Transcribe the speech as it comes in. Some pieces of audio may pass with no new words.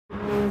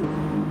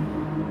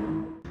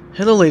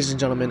Hello ladies and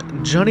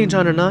gentlemen, Johnny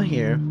John or Not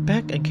here,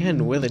 back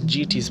again with a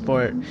GT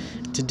Sport.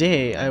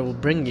 Today I will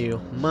bring you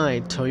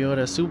my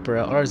Toyota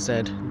Supra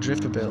RZ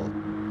drift build.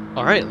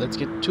 Alright, let's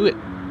get to it.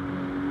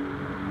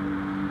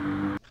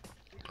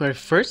 Alright,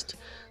 first,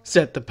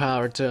 set the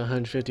power to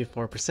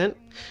 154%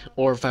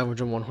 or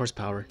 501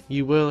 horsepower.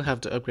 You will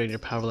have to upgrade your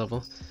power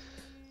level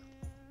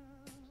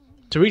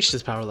to reach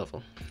this power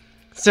level.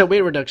 Set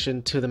weight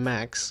reduction to the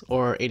max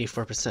or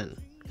 84%.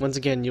 Once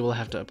again, you will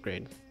have to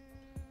upgrade.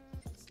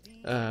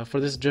 For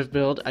this drift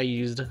build, I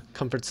used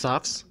Comfort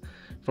Softs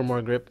for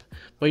more grip,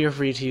 but you're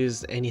free to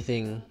use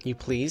anything you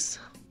please,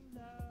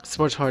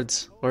 Sports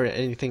Hards or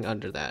anything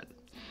under that.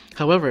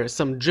 However,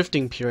 some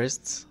drifting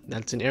purists,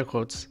 that's in air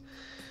quotes,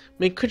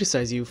 may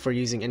criticize you for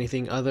using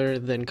anything other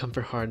than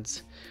Comfort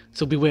Hards,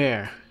 so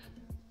beware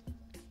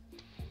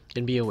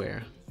and be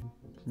aware.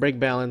 Brake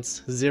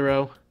balance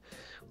 0,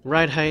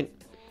 ride height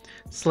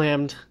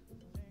slammed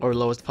or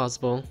lowest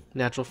possible,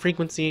 natural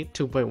frequency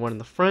 2.1 in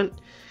the front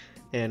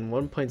and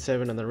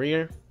 1.7 on the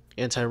rear.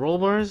 Anti-roll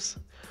bars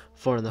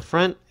 4 in the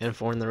front and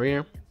 4 in the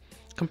rear.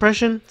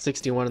 Compression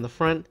 61 in the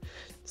front,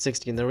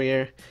 60 in the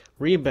rear.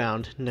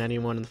 Rebound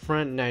 91 in the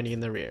front, 90 in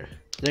the rear.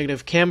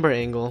 Negative camber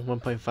angle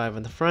 1.5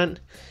 in the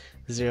front,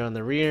 0 in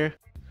the rear.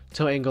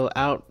 Toe angle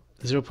out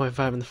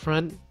 0.5 in the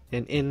front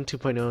and in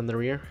 2.0 in the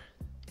rear.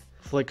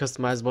 Fully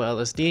customizable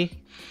LSD.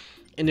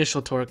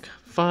 Initial torque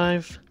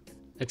 5.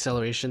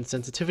 Acceleration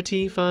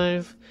sensitivity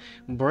 5.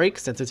 Brake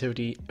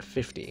sensitivity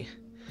 50.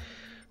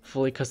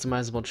 Fully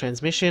customizable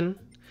transmission,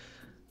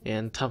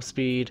 and top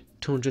speed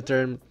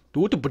 230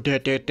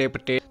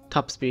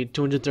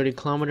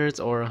 kilometers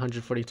or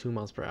 142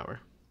 miles per hour.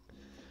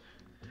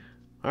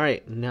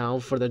 Alright, now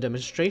for the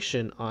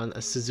demonstration on a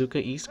Suzuka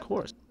East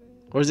course.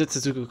 Or is it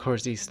Suzuka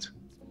Course East?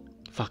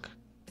 Fuck,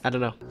 I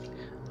don't know.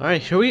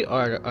 Alright, here we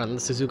are on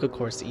the Suzuka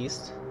Course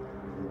East.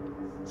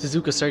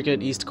 Suzuka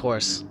Circuit East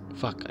course.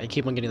 Fuck, I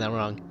keep on getting that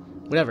wrong.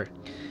 Whatever.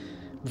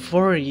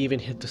 Before you even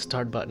hit the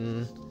start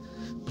button,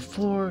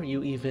 before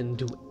you even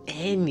do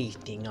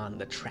anything on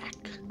the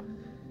track,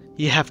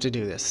 you have to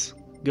do this.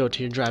 Go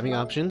to your driving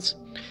options,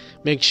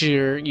 make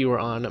sure you are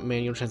on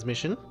manual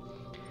transmission,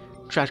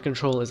 traction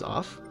control is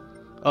off,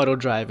 auto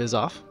drive is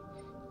off,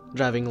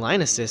 driving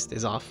line assist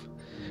is off,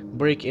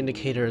 brake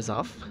indicator is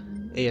off,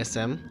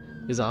 ASM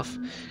is off,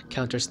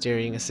 counter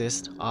steering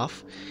assist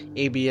off,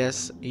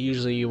 ABS,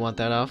 usually you want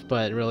that off,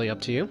 but really up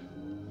to you.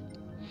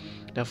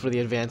 Now for the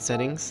advanced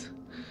settings,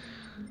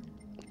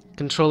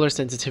 controller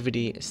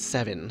sensitivity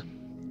 7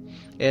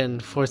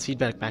 and force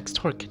feedback max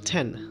torque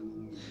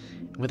 10.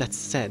 With that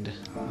said,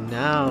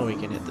 now we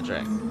can hit the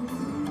track.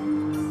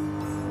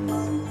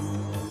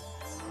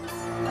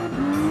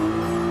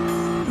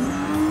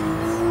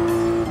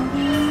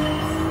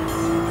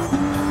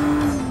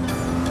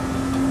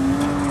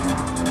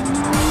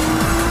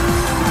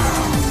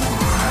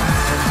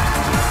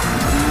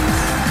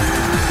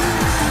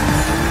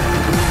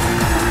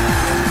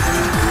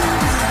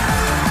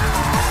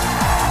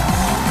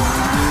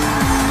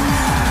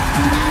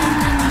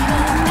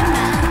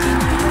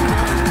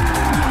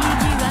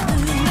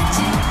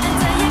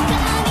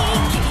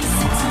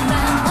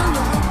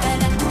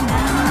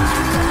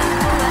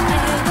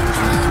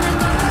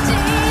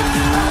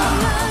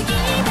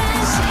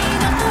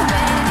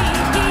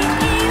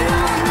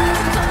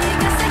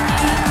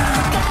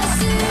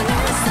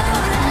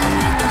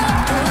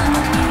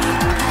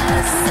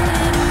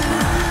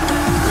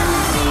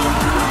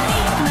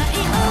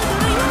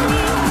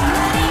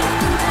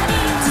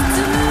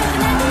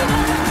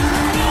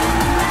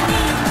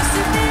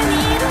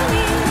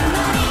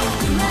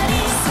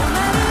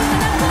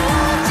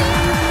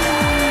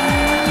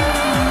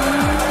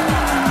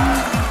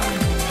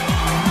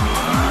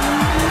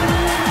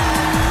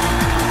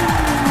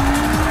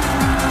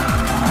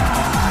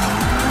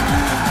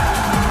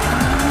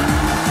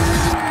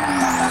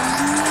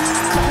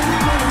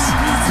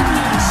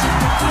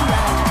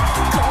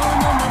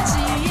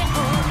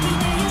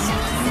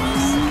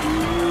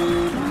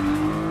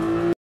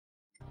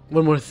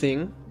 One more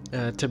thing,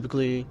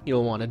 typically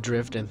you'll want to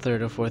drift in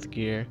 3rd or 4th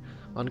gear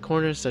on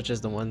corners such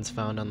as the ones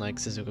found on like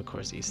Suzuka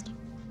Course East.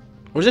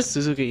 Or just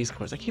Suzuka East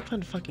Course, I keep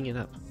on fucking it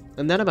up.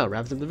 And that about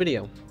wraps up the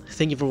video.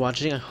 Thank you for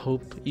watching, I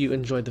hope you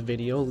enjoyed the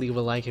video. Leave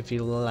a like if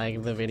you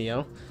liked the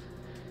video.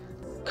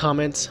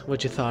 Comment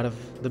what you thought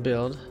of the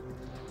build.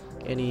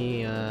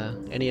 Any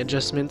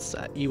adjustments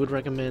you would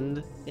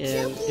recommend,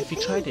 and if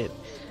you tried it,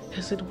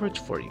 has it worked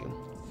for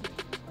you?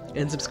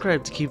 And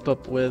subscribe to keep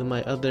up with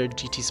my other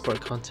GT Sport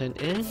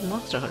content and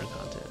Monster Hunter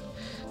content.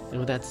 And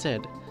with that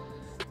said,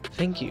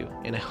 thank you,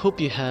 and I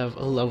hope you have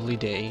a lovely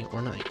day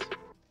or night.